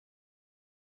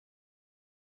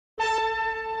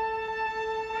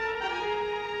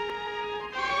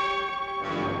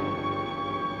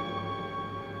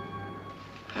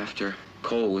after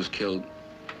Cole was killed,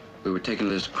 we were taken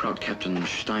to this Kraut Captain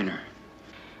Steiner,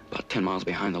 about 10 miles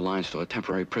behind the lines to a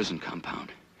temporary prison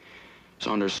compound.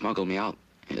 Saunders smuggled me out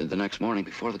the next morning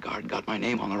before the guard got my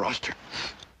name on the roster.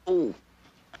 Oh.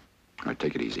 All right,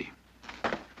 take it easy.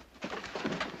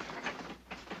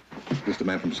 This the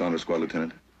man from Saunders' squad,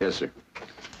 Lieutenant? Yes, sir.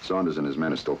 Saunders and his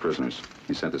men are still prisoners.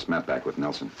 He sent this map back with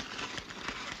Nelson.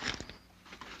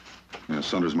 Yeah,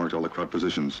 Saunders marked all the Kraut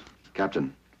positions.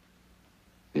 Captain,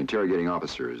 the interrogating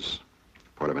officer is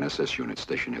part of an SS unit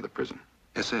stationed near the prison.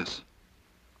 SS?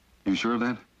 You sure of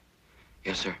that?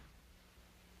 Yes, sir.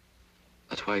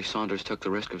 That's why Saunders took the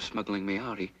risk of smuggling me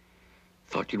out. He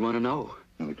thought you'd want to know.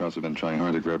 Yeah, the Krauts have been trying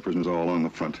hard to grab prisoners all along the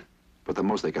front. But the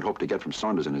most they could hope to get from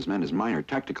Saunders and his men is minor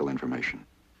tactical information.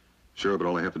 Sure, but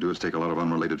all they have to do is take a lot of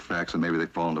unrelated facts and maybe they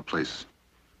fall into place.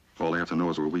 All they have to know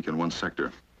is we're weak in one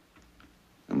sector.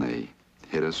 And they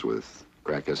hit us with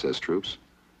crack SS troops?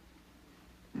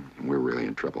 And we're really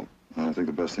in trouble. Well, I think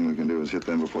the best thing we can do is hit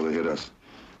them before they hit us.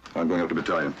 I'm going up to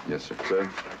battalion. Yes, sir. Sir?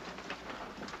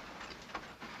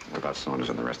 What about Saunders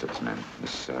and the rest of his men?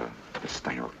 This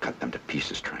Steiner will cut them to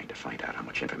pieces trying to find out how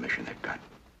much information they've got.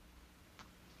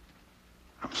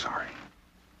 I'm sorry.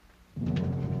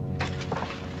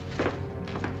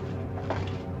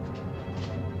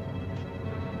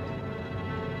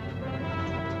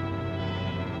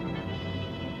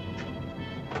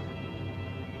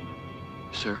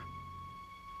 Sir,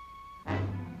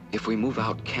 if we move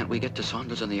out, can't we get to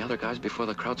Saunders and the other guys before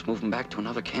the Krauts move them back to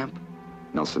another camp?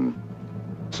 Nelson,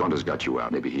 Saunders got you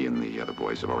out. Maybe he and the other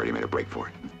boys have already made a break for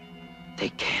it. They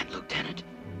can't, Lieutenant.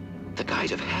 The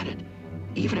guys have had it.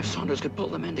 Even if Saunders could pull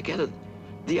the men together,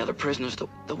 the other prisoners,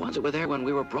 the ones that were there when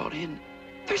we were brought in,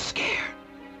 they're scared.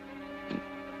 And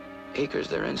Akers,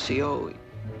 their NCO,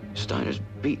 Steiner's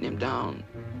beaten him down,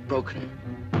 broken him.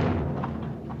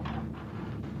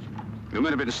 You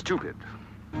men have been stupid.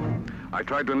 I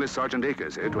tried to enlist Sergeant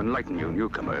Akers here to enlighten you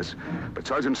newcomers, but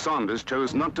Sergeant Saunders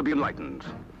chose not to be enlightened.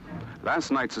 Last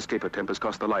night's escape attempt has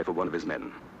cost the life of one of his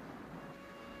men.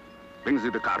 Brings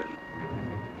you to Karin.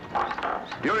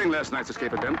 During last night's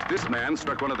escape attempt, this man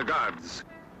struck one of the guards.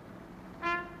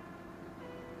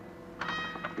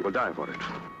 He will die for it.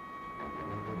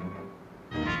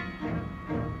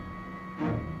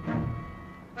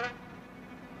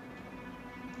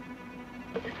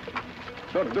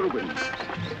 Lord Durbin,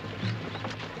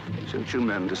 since you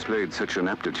men displayed such an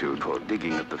aptitude for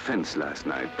digging at the fence last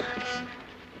night,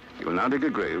 you will now dig a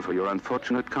grave for your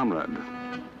unfortunate comrade.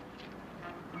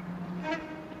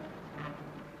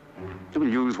 You will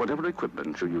use whatever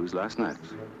equipment you used last night.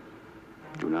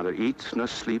 You will neither eat, nor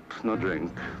sleep, nor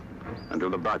drink until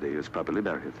the body is properly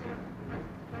buried.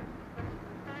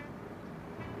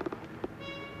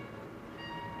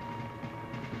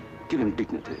 Give him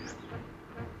dignity.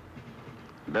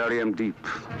 Bury him deep.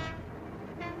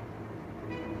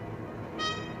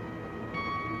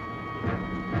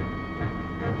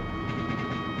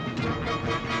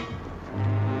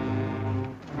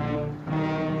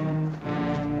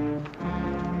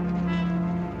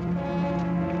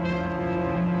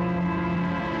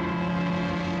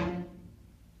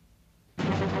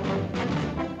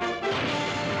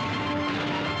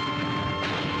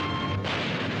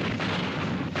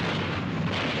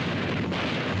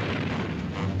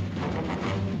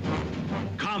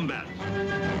 Combat.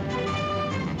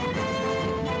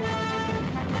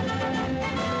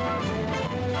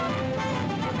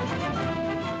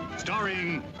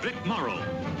 Starring Vic Morrow.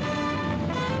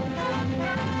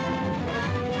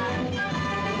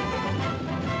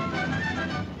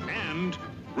 And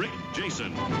Rick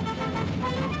Jason.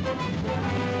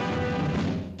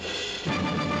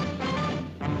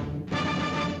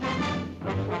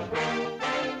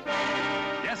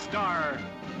 Guest star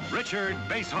Richard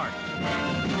Basehart.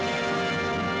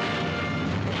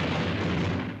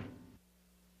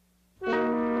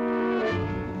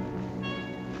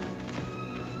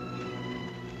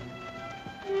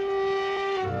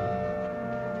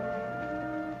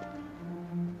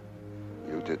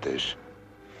 You did this.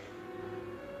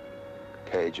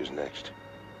 Cage is next.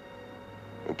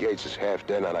 And Gates is half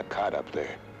dead on a cot up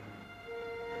there.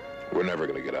 We're never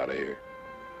gonna get out of here.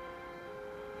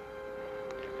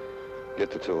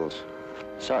 Get the tools.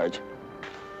 Sarge,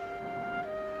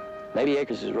 maybe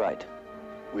Akers is right.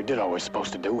 We did all we're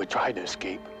supposed to do. We tried to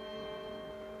escape.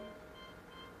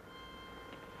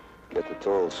 Get the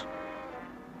tools.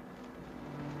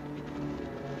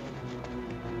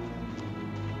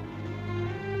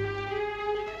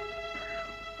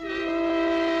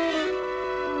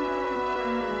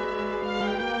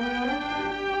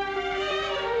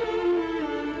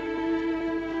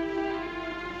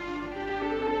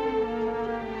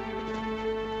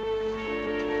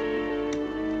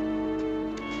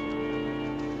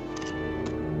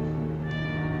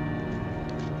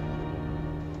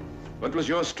 What was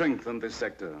your strength in this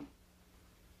sector?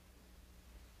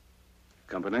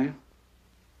 Company?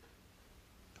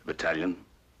 Battalion?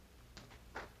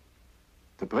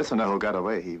 The prisoner who got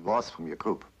away, he was from your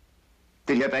group.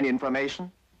 Did you have any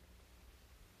information?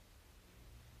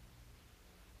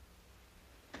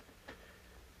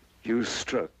 You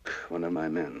struck one of my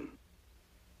men.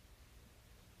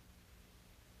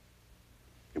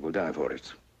 You will die for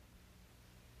it.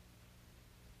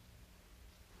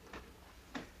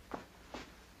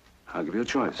 I'll give you a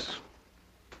choice.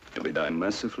 You'll be dying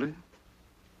mercifully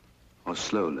or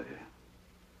slowly.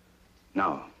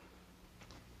 Now,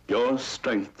 your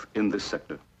strength in this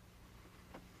sector.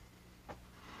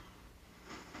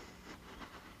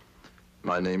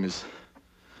 My name is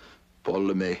Paul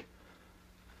LeMay.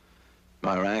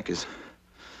 My rank is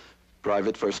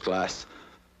Private First Class.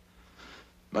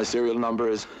 My serial number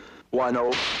is 10.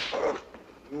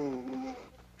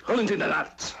 Holen Sie den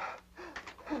Arzt!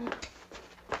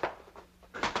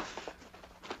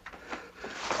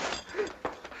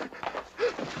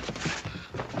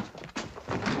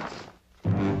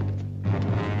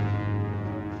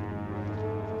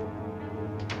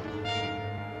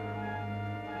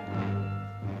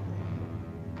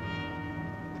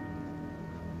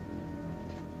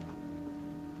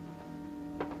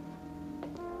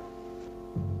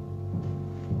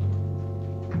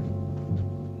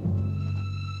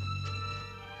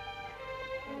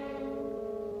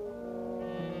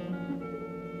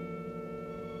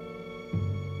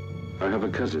 I have a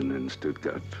cousin in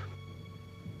Stuttgart.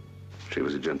 She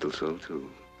was a gentle soul,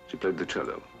 too. She played the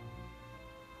cello.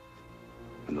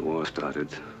 When the war started,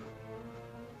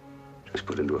 she was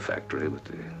put into a factory, but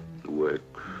the work,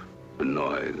 the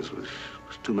noise was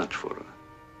too much for her.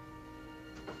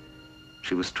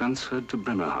 She was transferred to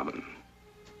Bremerhaven.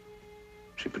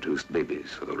 She produced babies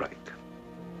for the Reich.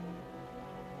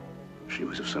 She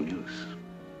was of some use.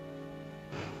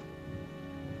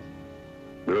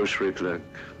 Grocery clerk.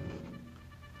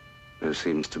 There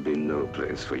seems to be no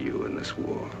place for you in this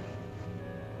war.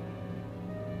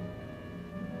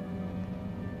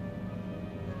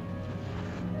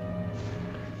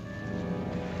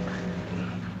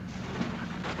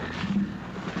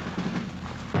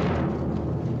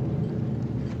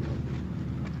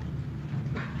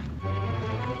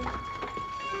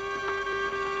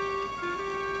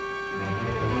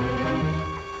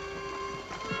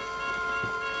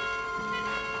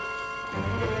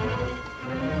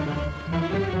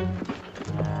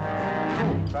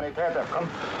 Sanitäter, komm.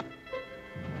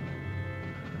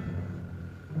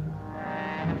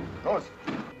 Los.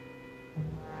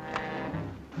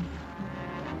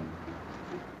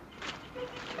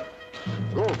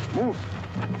 Go, move.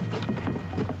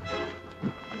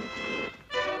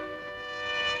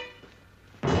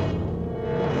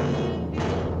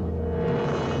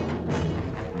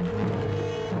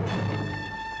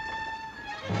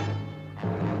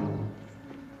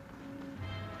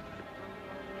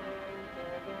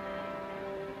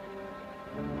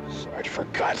 Sarge, for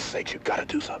God's sakes, you gotta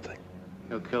do something.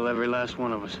 He'll kill every last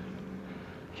one of us.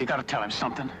 You gotta tell him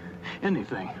something.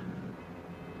 Anything.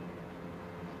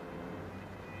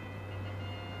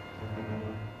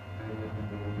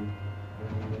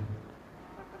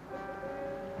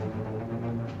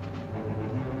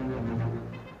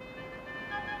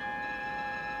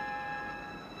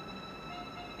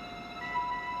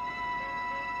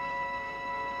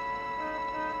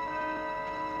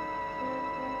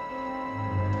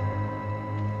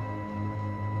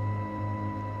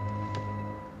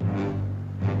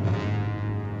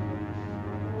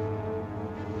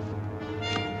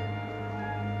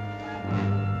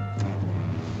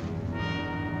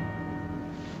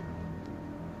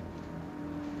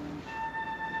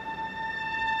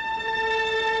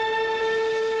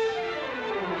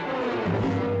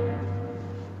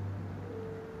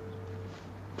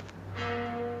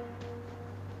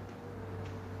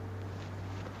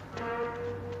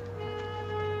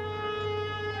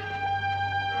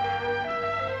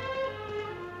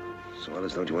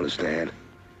 Swatters, don't you understand?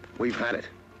 We've had it.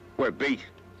 We're beat.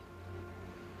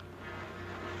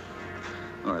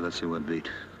 All right, let's see what beat.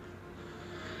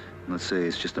 Let's say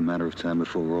it's just a matter of time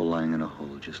before we're all lying in a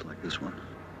hole just like this one.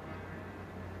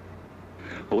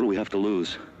 But what do we have to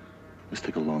lose? Let's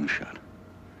take a long shot.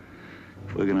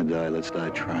 If we're gonna die, let's die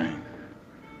trying.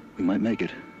 We might make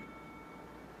it.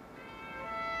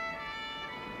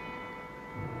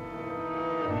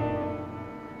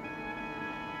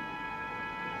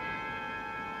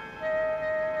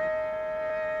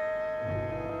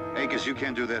 Akers, you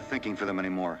can't do that thinking for them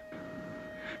anymore.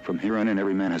 From here on in,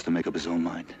 every man has to make up his own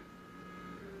mind.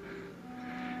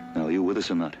 Now, are you with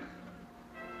us or not?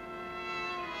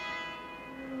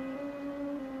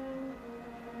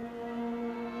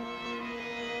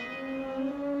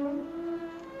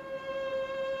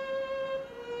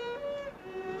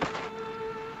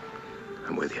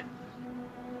 I'm with you.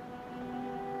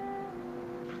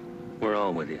 We're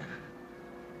all with you.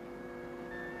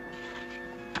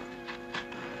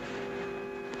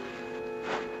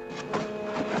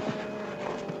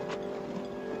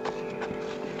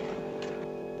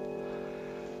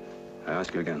 I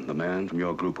ask you again, the man from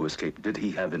your group who escaped, did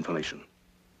he have information?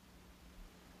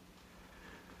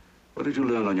 What did you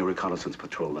learn on your reconnaissance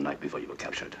patrol the night before you were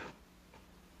captured?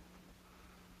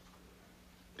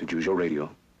 Did you use your radio?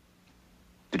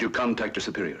 Did you contact your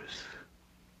superiors?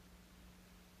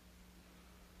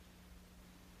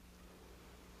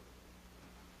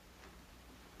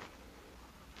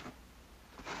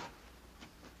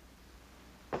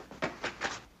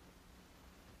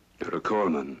 You're a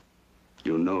corpsman.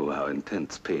 You know how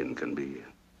intense pain can be.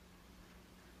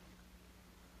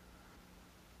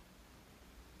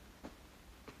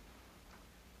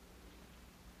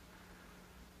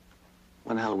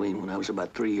 One Halloween, when I was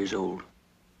about 3 years old, a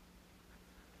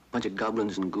bunch of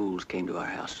goblins and ghouls came to our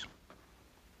house.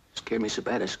 Scared me so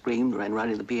bad I screamed, ran right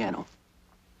into the piano.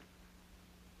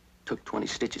 Took 20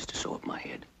 stitches to sew up my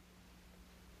head.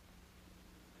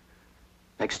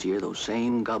 Next year, those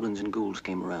same goblins and ghouls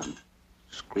came around.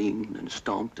 Screamed and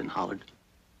stomped and hollered.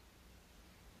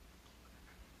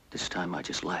 This time I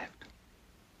just laughed. It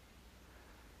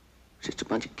was just a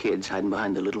bunch of kids hiding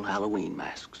behind the little Halloween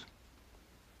masks.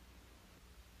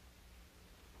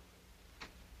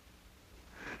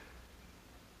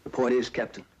 The point is,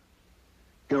 Captain,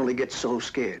 you only get so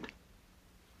scared.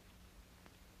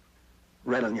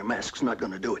 Red on your mask's not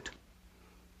gonna do it.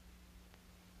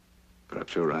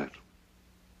 Perhaps you're right.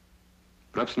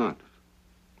 Perhaps not.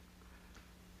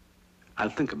 I'll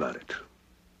think about it.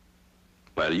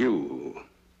 While you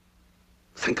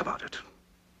think about it.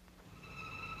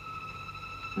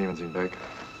 Niemand zien werken.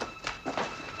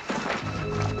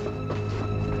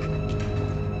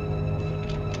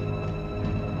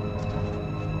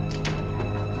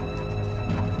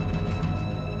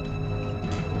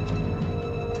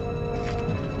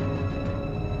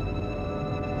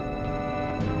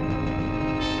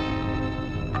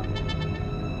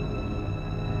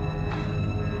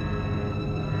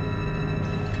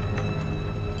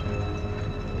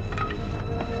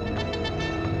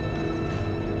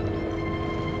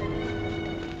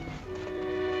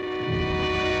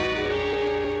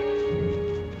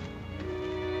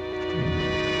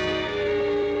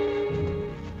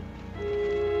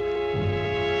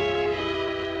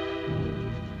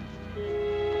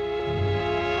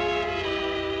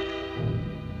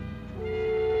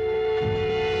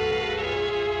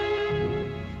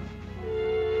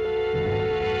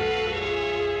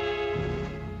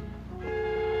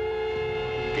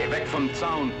 Weg vom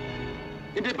Zaun.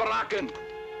 In die Baracken.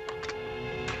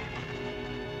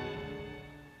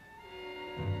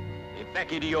 Geh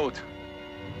weg, Idiot.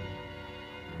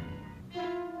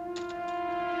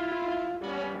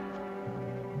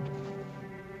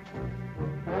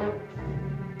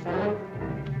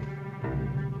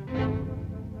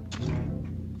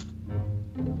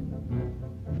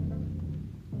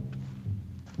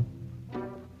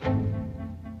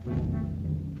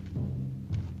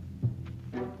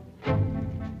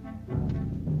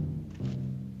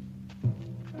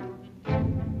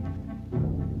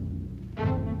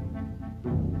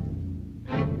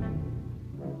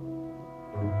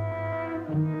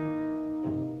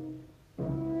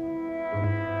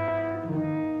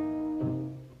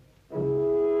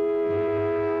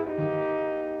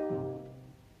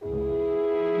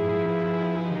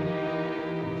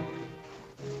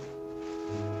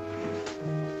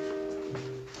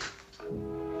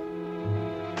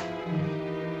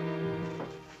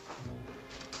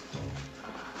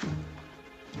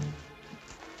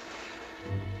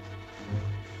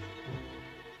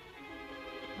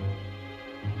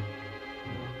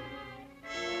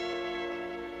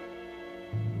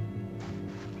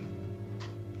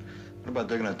 What about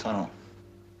digging a tunnel?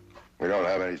 We don't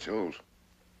have any tools.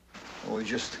 Well, we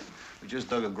just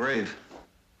dug a grave.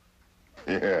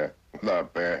 Yeah, with our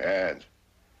bare hands.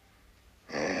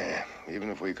 Yeah, even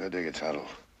if we could dig a tunnel,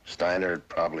 Steiner'd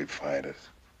probably find us.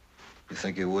 You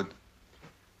think he would?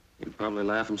 He'd probably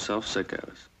laugh himself sick at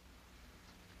us.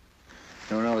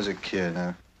 You know, when I was a kid,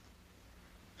 I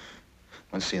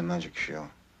went to see a magic show.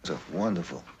 He was a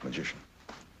wonderful magician.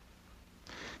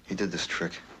 He did this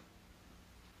trick.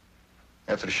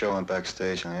 After the show, I went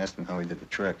backstage and I asked him how he did the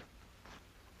trick.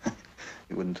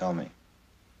 He wouldn't tell me.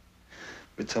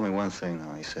 He would tell me one thing,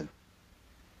 though. He said,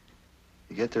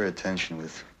 you get their attention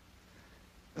with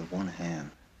one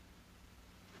hand.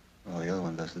 Well, the other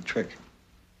one does the trick.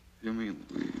 You mean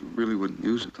we really wouldn't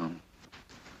use it, Tom?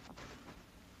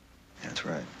 That's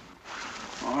right.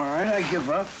 All right, I I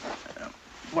give up.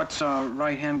 What's our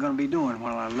right hand gonna be doing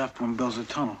while our left one builds a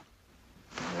tunnel?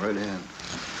 Right hand.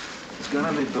 It's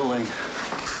gonna be building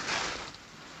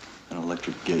an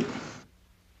electric gate.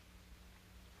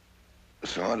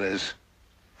 So it is.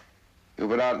 You've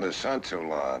been out in the sun too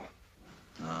long.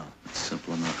 No, it's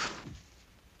simple enough.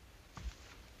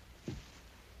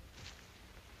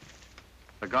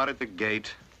 The guard at the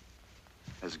gate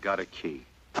has got a key.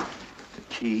 The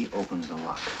key opens the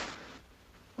lock.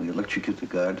 When you electrocute the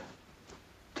guard,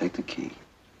 take the key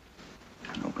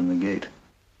and open the gate.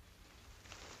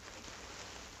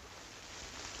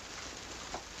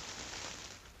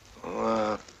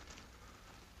 Well,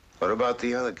 what about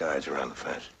the other guards around the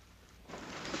fence?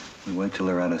 We wait till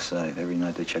they're out of sight. Every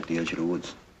night they check the edge of the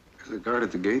woods. The guard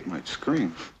at the gate might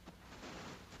scream.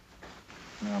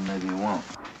 Well, maybe he won't.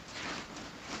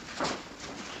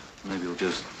 Maybe he'll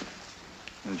just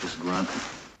grunt.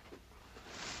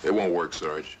 It won't work,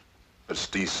 Sarge. That's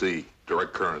DC,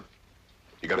 direct current.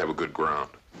 You gotta have a good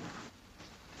ground.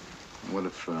 What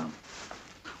if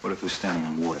we're standing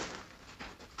on water?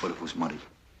 What if it was muddy?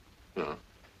 Yeah.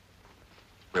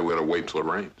 Maybe we gotta wait till it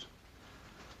rains.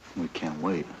 We can't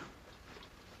wait.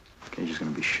 Cage is gonna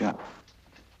be shut.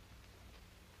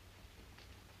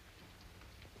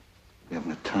 We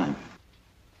haven't got time.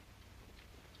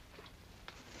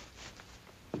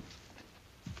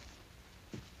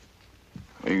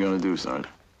 What are you gonna do, Sarge?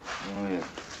 Oh, yeah.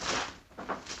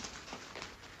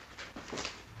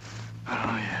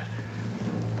 Oh, yeah.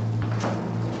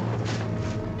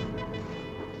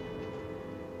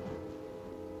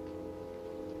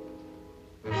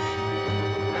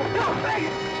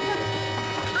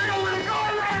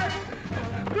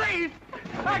 Please!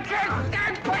 I can't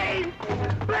stand pain!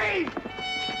 Please!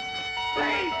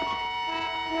 Please!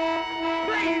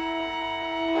 Please!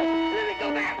 Let me go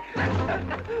back!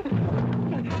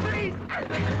 Please!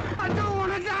 I don't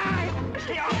want to die!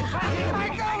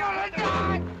 I don't want to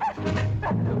die!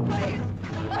 Please!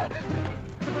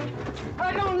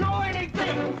 I don't know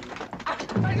anything!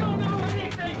 I don't know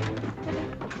anything!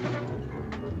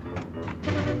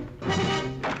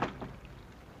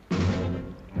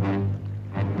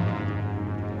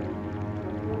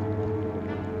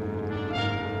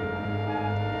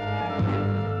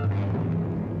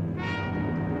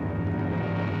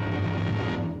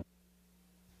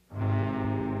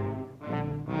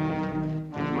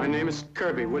 My name is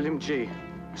Kirby, William G.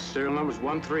 Serial number's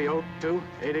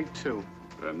 1302882.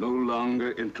 I'm no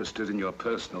longer interested in your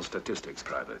personal statistics,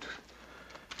 Private.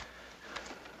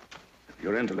 If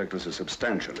your intellect was as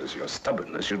substantial as your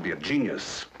stubbornness, you'd be a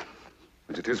genius.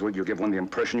 As it is, well, you give one the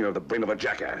impression you have the brain of a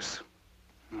jackass.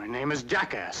 My name is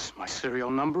Jackass. My serial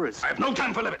number is... I have no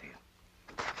time for levity.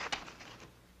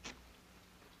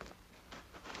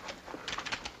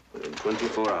 Within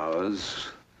 24 hours,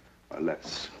 or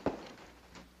less,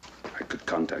 I could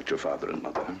contact your father and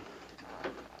mother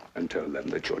and tell them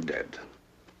that you're dead.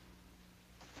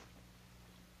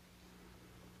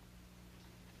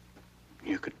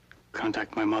 You could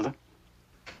contact my mother?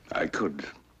 I could.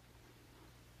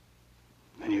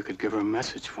 Then you could give her a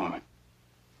message for me.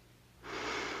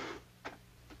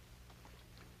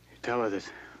 You tell her that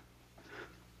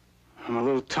I'm a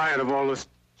little tired of all this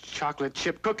chocolate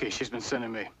chip cookie she's been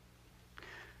sending me.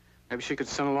 Maybe she could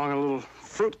send along a little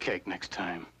fruitcake next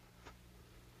time.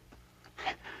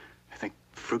 I think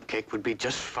fruitcake would be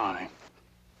just fine.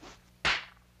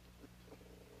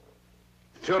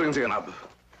 Hören Sie ihn ab.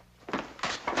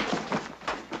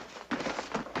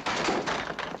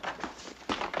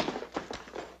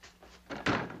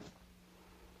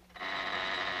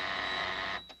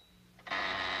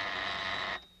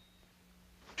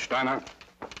 Steiner.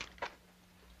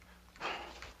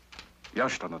 Ja,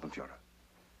 Standartenführer.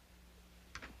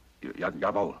 Ja,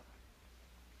 jawohl.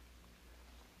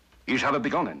 Ich habe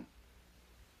begonnen.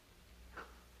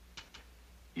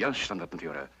 Ja,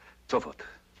 Standartenführer. Sofort.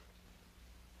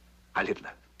 Heil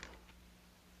Hitler.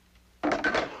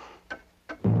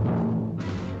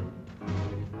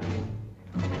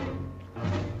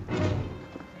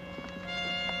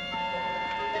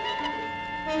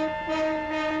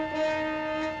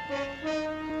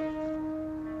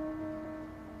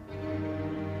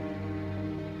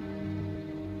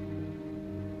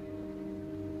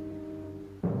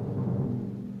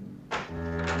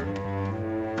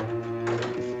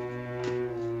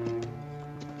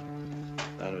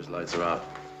 Lights are out.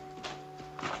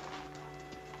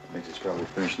 Means it's probably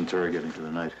finished interrogating for the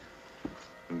night. We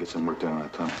can get some work done on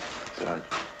that tunnel. Sarge,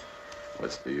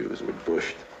 what's the use? We're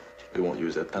bushed. We won't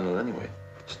use that tunnel anyway.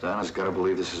 Steiner's got to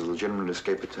believe this is a legitimate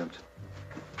escape attempt.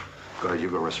 Go ahead, you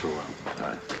go rest for a while.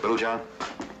 All right. Little John.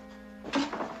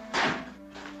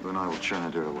 You and I will churn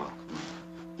it here a while.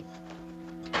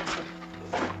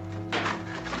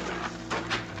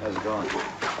 How's it going?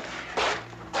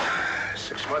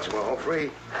 6 months, we're home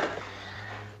free.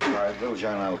 All right, Little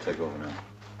John and I will take over now.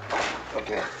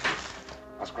 Okay.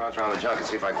 I'll scrounge around the junk and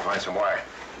see if I can find some wire.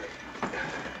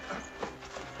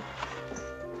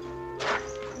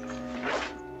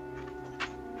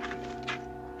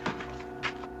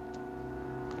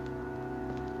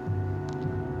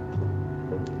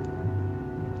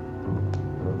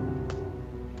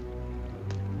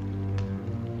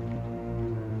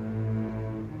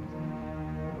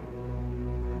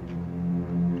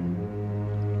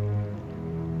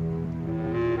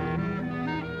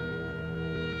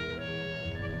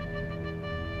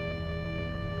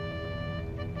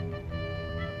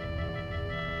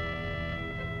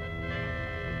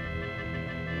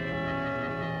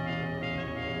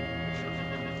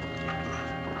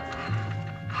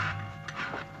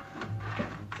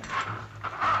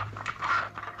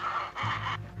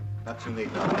 Not too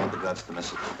neat now. I don't have the guts to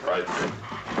miss it. Right.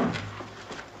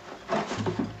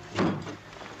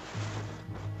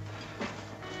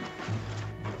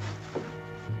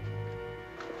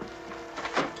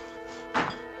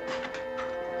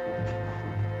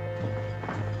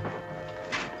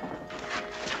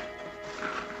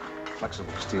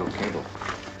 Flexible steel cable.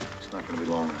 It's not going to be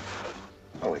long enough.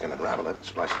 Oh, we can unravel it and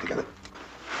splice it together.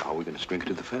 How are we going to string it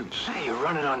to the fence? Hey, you're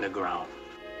running on the ground.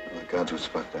 Well, the gods would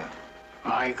expect that.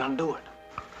 How you gonna do it?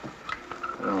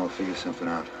 I don't know. I'll figure something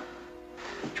out.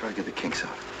 Try to get the kinks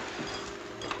out.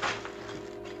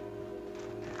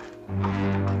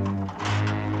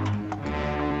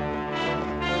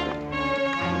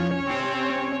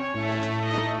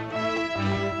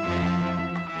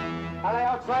 Alle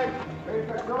outside. Ready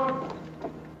for storm.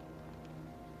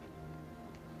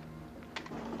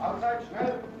 Outside,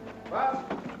 schnell. Was?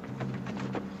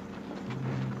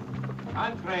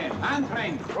 Anfreen,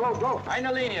 Anfreen. Go, go.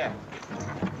 Eine Linie.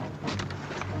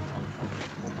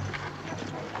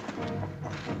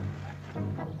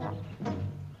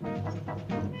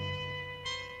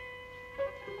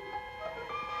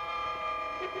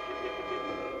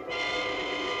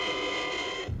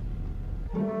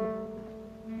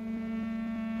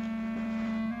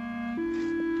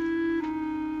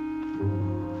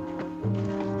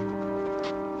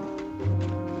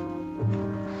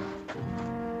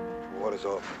 Water's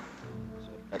off.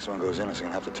 Next one goes in, it's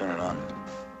gonna have to turn it on.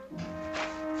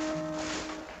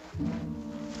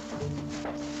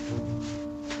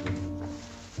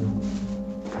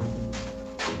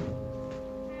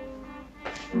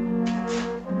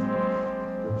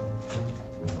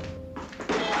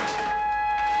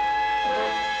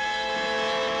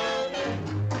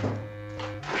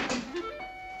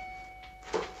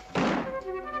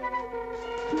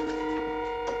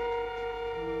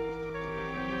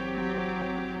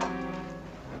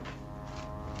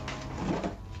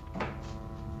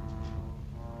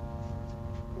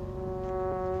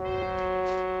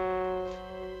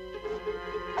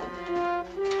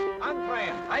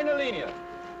 Anfreen, eine Linie.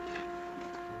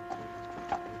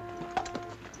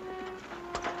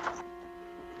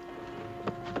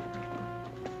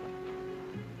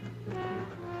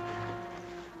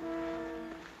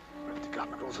 Die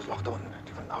haben ein großes Loch da unten.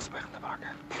 Die wollen ausbrechen, der Wagen.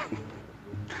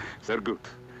 Sehr gut.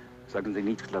 Sagen Sie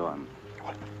nicht daran.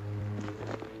 Jawohl.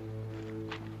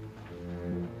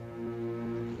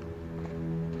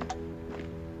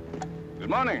 Good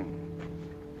morning.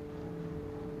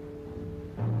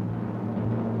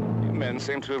 You men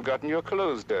seem to have gotten your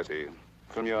clothes dirty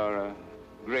from your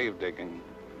grave digging.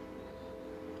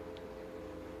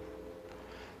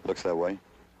 Looks that way.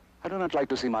 I do not like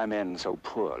to see my men so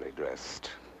poorly dressed.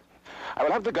 I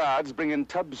will have the guards bring in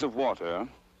tubs of water.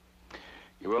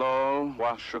 You will all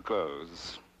wash your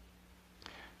clothes.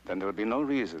 Then there will be no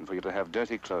reason for you to have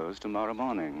dirty clothes tomorrow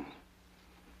morning.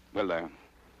 Will there?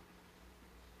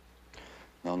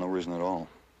 No, no reason at all.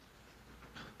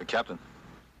 But Captain.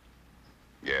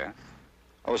 Yes?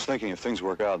 I was thinking if things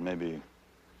work out, maybe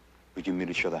we can meet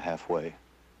each other halfway,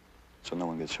 so no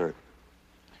one gets hurt.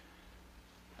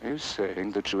 Are you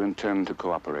saying that you intend to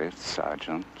cooperate,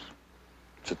 Sergeant?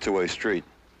 It's a two-way street.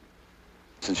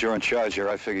 Since you're in charge here,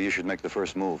 I figure you should make the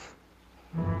first move.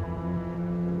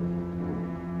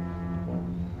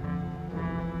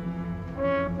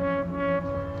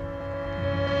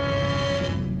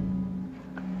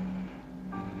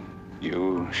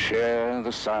 You share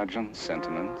the sergeant's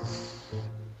sentiments?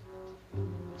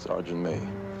 Sergeant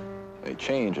may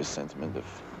change his sentiment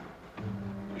if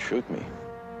you shoot me.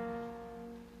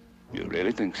 You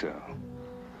really think so?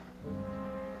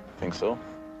 Think so?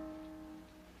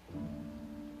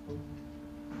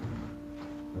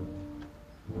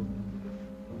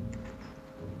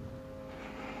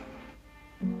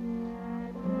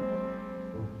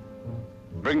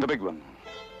 Bring the big one.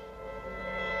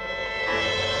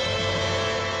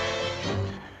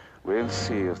 We'll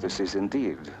see if this is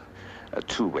indeed a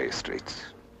two-way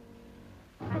street.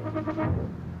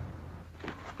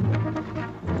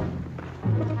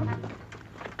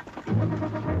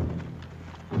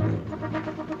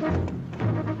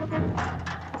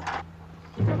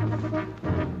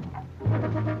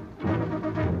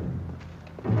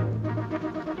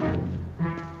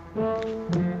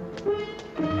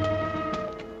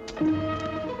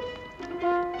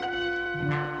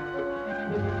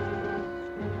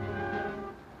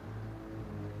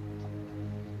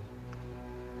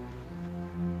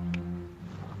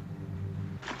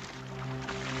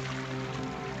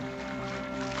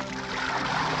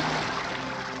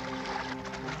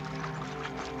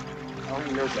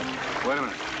 Wait a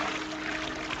minute.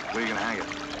 Where are you gonna hang it?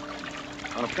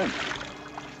 On a fence.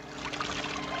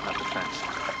 Not the fence.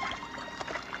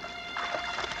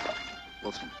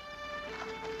 Wilson,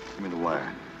 give me the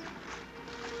wire.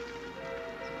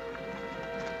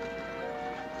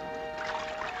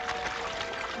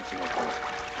 Let's see what goes.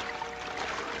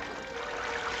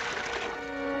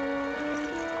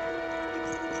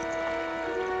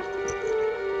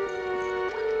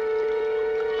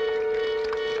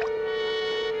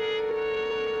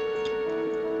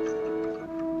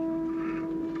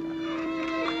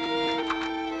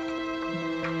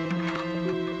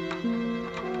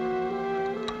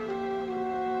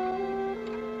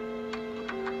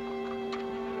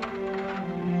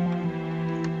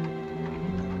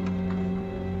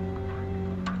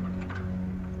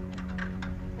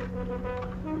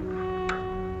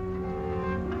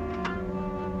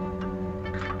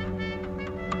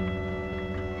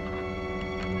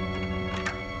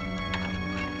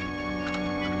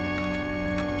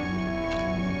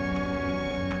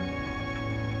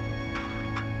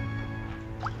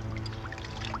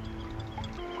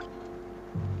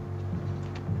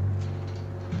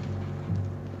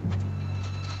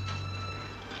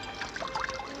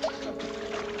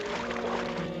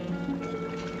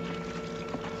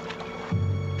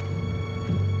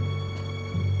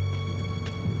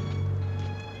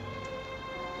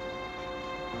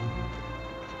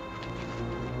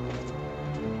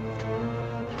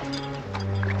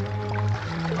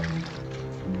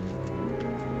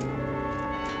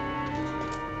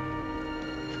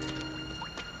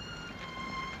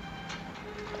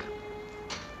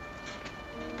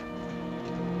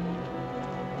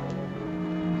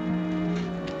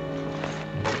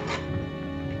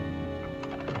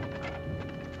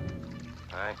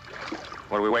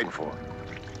 What are we waiting for?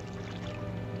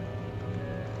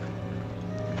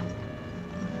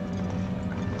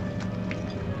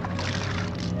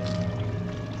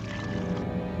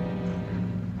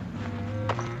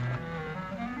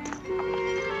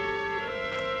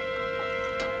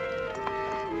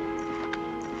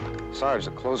 Sarge,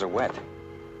 the clothes are wet.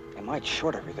 They might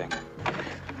short everything.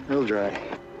 They'll dry.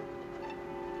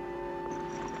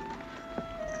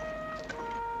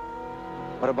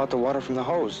 What about the water from the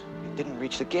hose? It didn't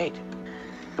reach the gate.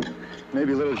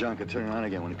 Maybe Little John could turn around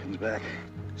again when he comes back.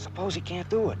 Suppose he can't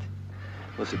do it.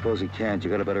 Well, suppose he can't. You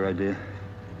got a better idea?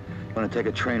 Want to take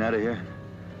a train out of here?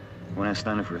 Want to ask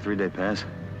Steiner for a 3-day pass?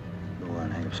 Go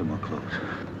on, hang up some more clothes.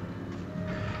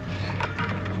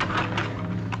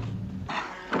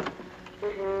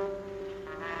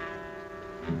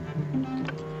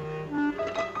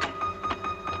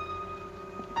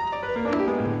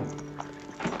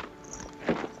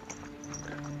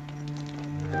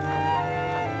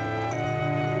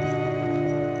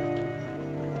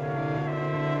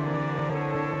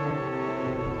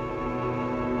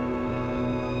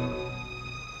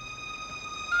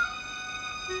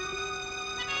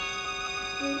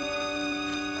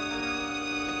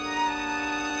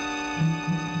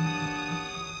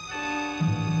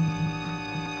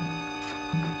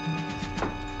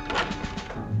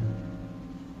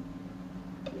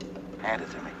 Hand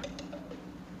it to me.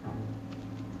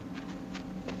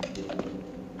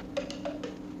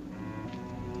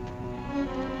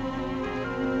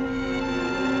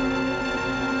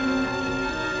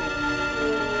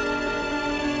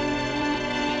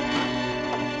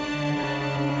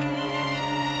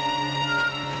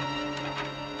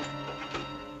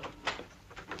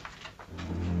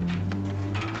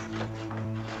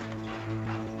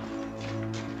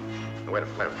 Wait a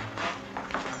minute.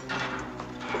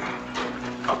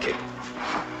 Okay.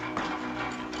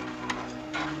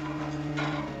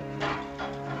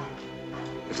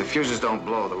 If the fuses don't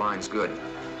blow, the line's good.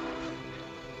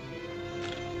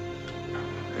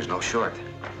 There's no short.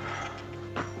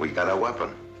 We got a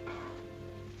weapon.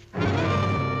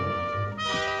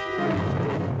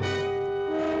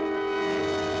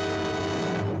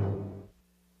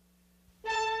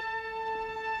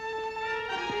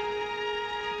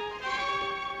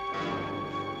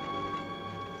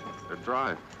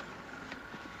 drive.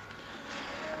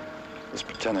 Let's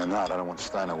pretend they're not. I don't want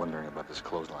Steiner wondering about this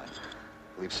clothesline.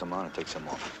 Leave some on and take some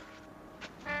off.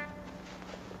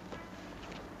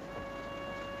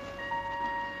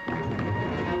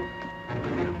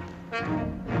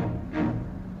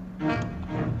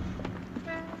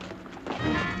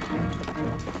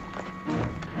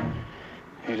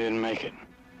 He didn't make it.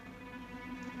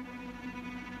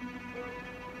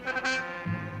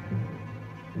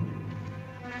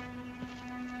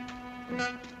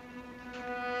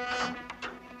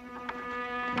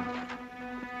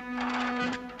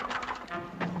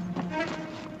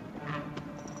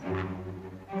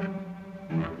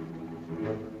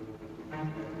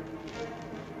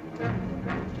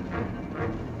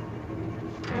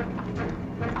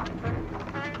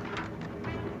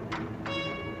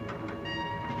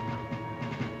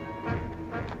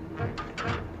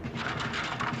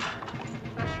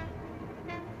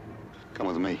 Come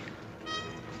with me.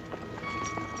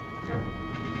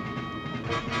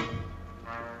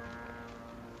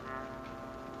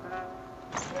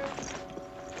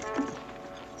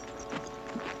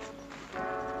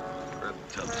 Grab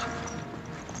the tubs.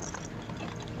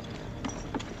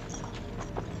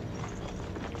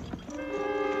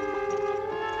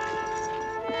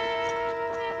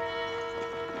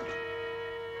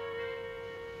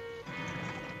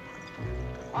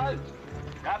 Halt!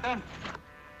 Captain!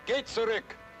 Geht zurück!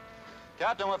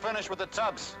 Captain, we're finished with the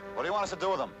tubs. What do you want us to do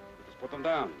with them? Just put them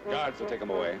down. The guards will take them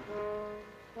away.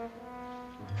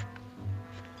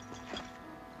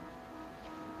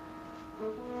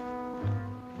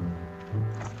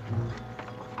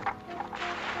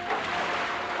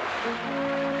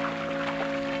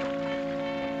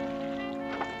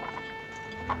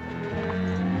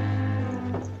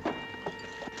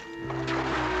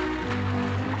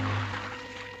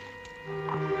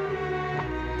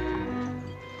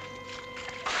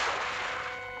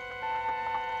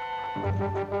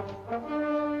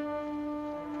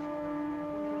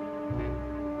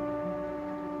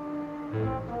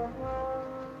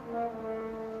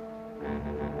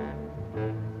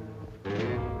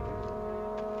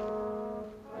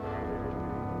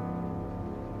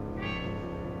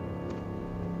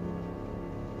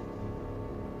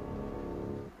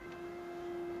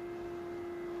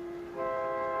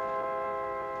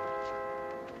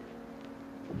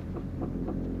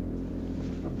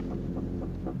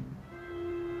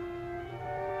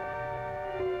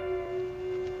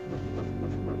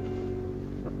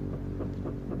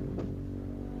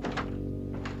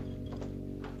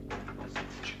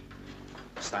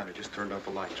 Steiner just turned out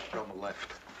the light. On the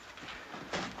left.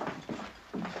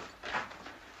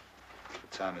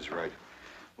 The time is right.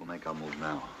 We'll make our move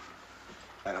now.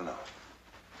 I don't know.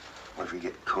 What if we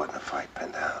get caught in a fight,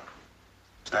 pinned down?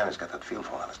 Steiner's got that field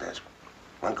phone on his desk.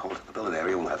 One call to the billet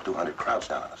area, we'll have 200 crowds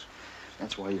down on us.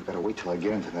 That's why you've got to wait till I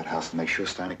get into that house to make sure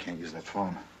Steiner can't use that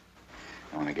phone.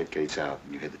 I want to get Gates out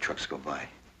and you hear the trucks go by.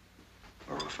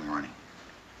 We're off and running.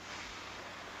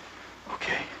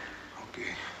 Okay.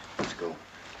 Okay. Let's go.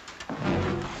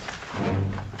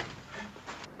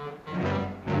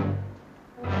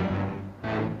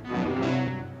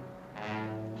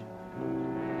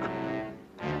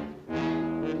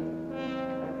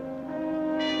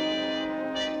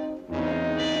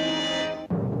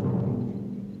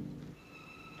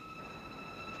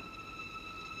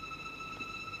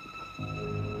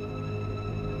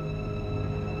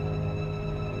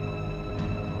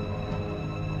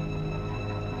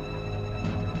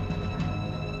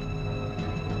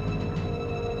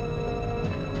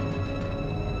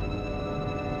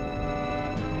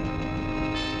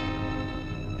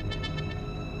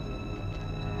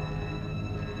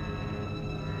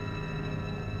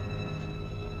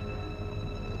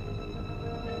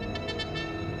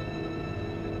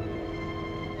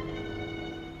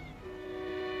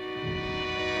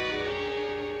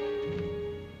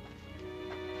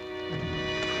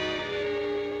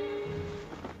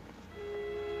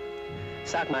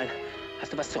 Sag mal,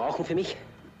 hast du was zu rauchen für mich?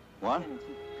 What?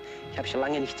 Ich habe schon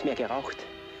lange nichts mehr geraucht.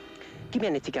 Gib mir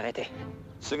eine Zigarette.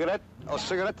 Zigarette? Oh,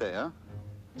 Zigarette, ja?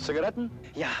 Zigaretten?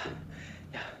 Ja,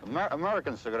 ja.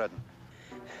 American Zigaretten.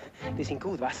 Die sind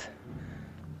gut, was?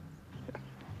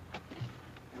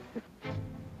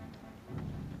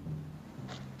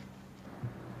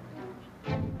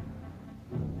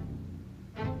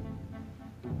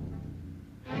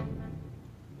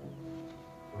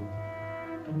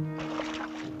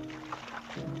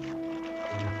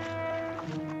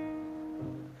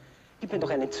 Gib mir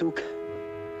doch einen Zug. Ein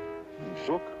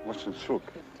Zug? Was ist ein Zug?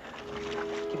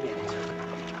 Gib mir einen Zug.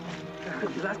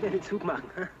 Lass mir einen Zug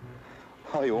machen.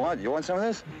 Oh, you want some of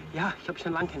this? Ja, ich habe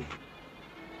schon lange keine.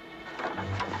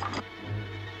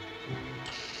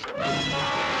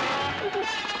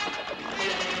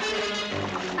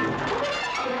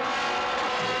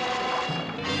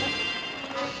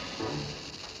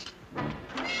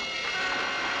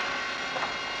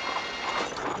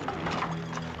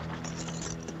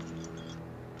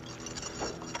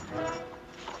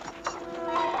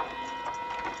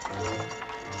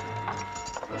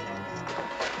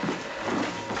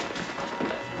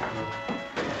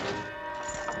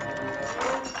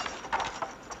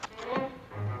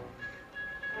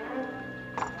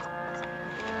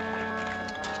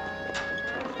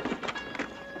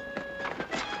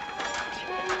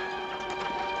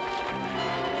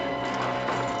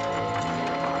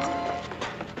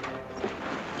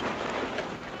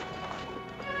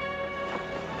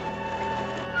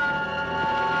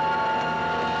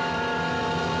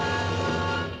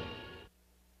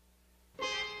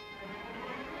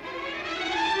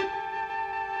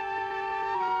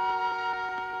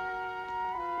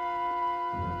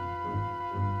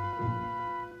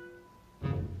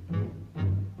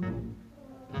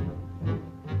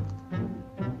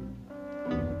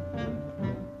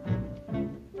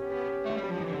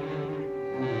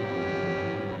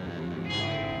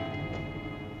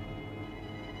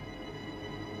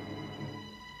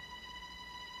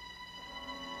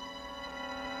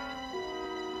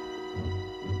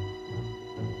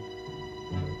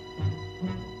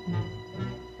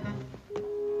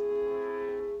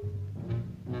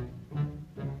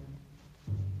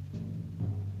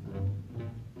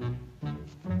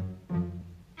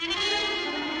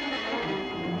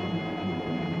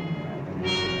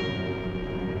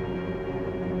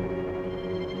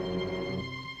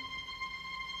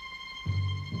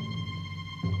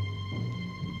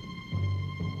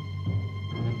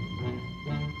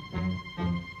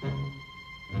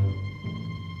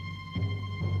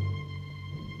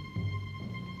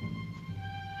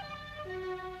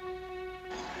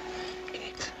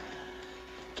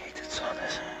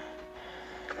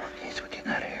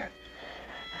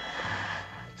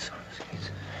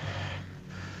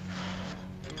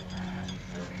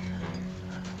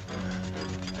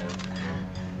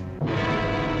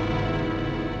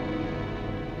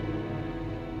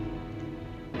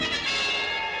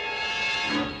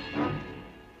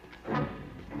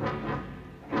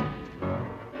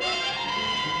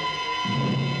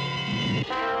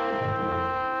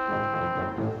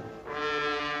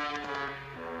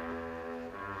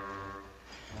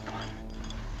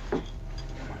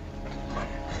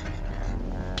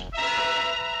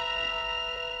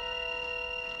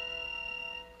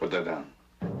 Put that down.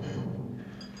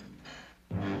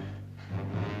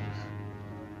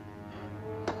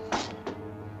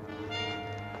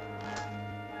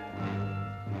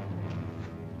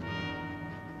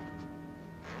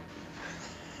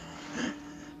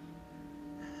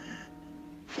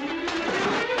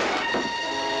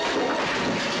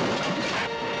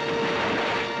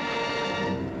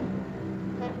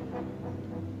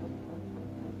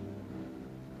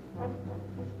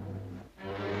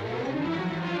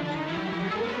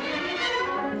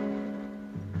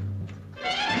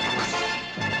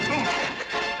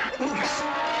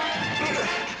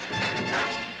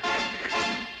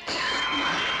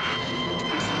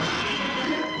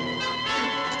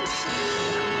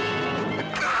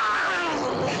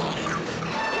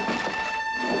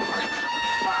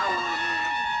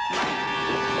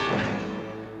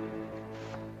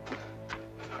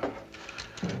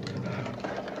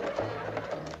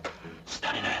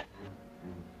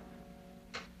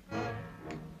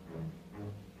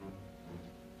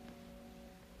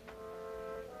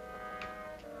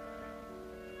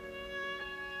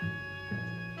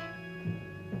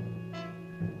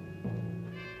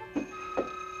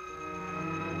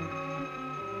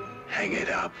 Hang it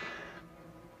up.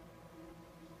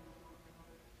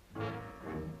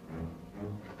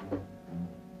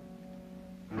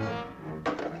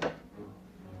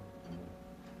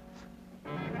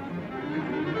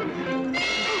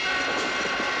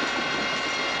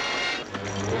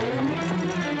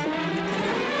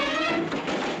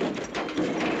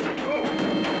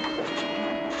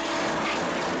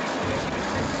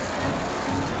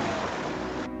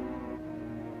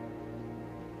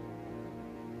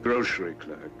 Grocery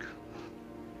clerk.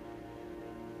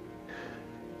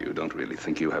 You don't really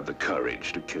think you have the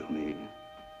courage to kill me?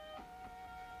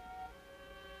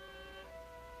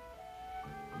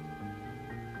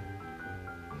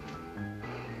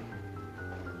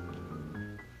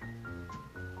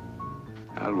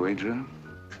 I'll wager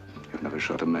you've never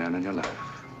shot a man in your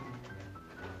life.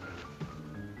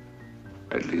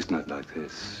 At least not like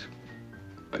this,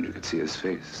 when you could see his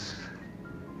face.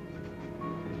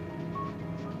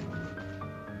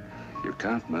 You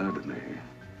can't murder me.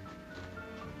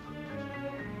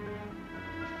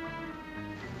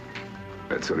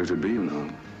 That's what it'd be, you know.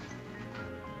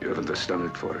 You haven't the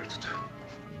stomach for it.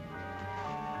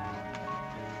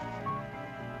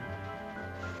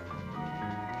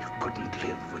 You couldn't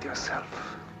live with yourself.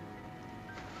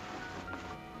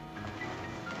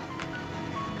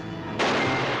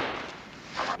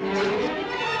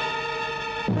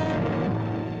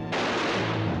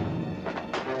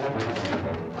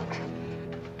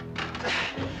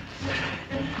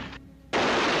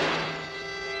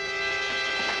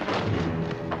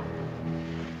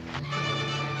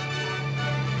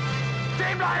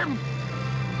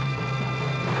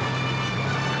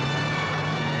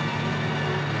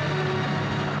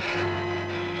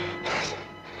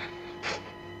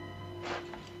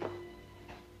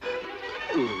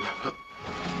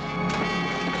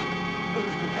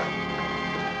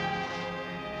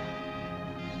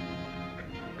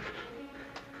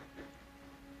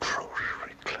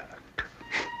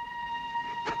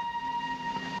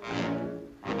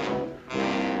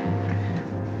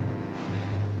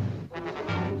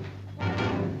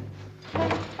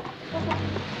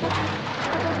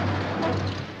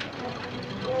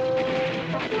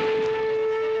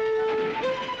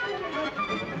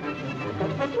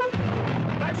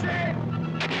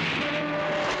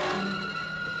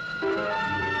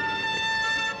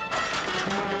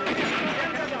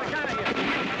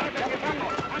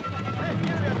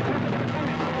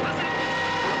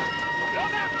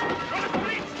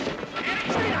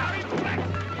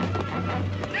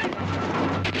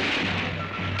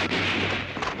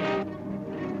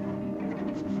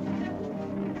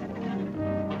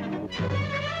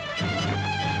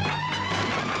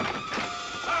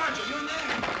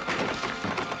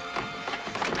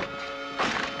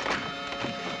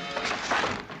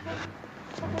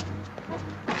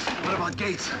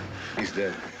 Gates. He's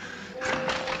dead.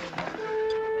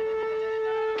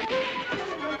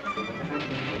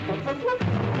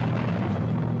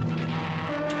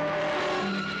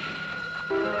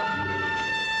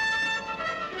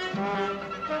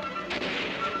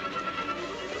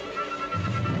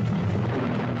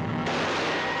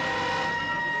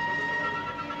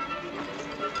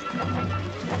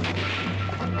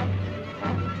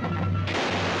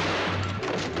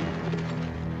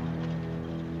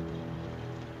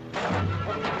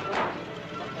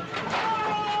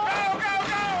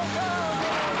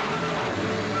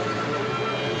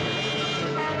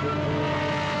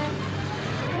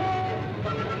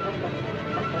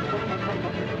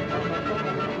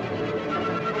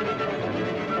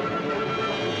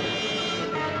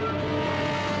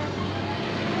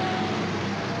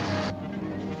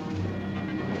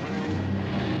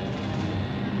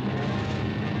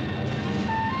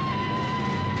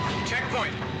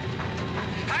 Checkpoint.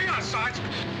 Hang on, Sarge.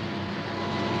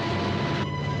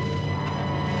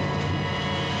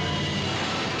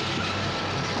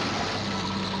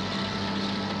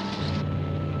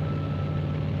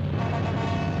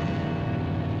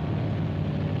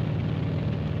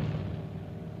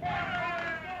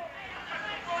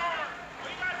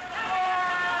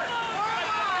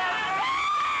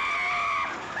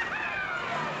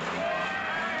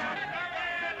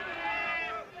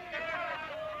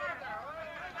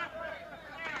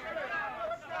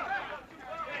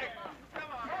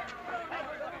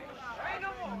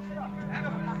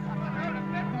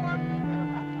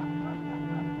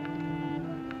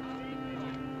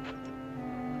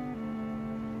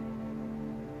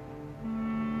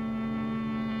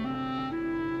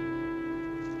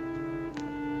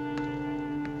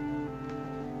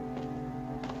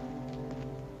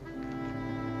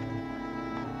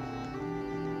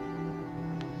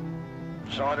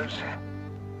 Saunders.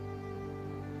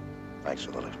 Thanks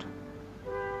for the lift.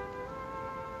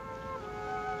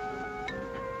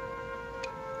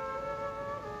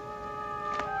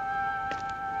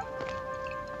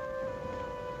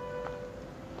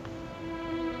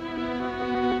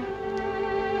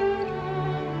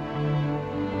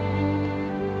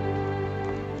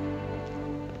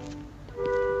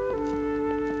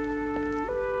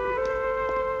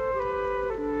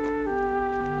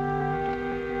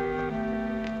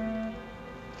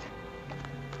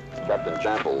 Captain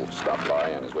Jample stopped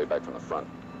by on his way back from the front.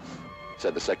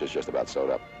 Said the sector's just about sewed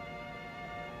up.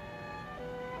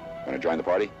 Want to join the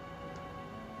party?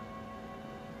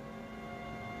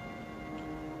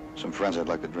 Some friends I'd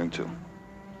like to drink to.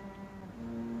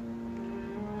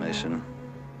 Mason,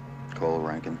 Cole,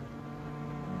 Rankin,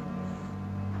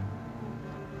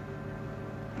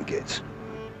 and Gates.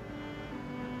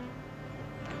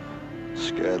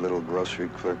 Scared little grocery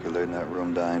clerk who laid in that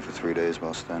room dying for 3 days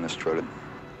while Stannis strutted.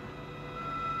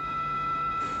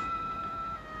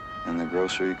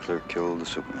 grocery clerk killed the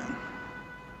Superman.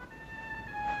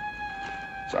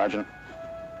 Sergeant,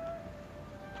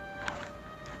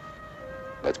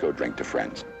 let's go drink to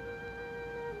friends.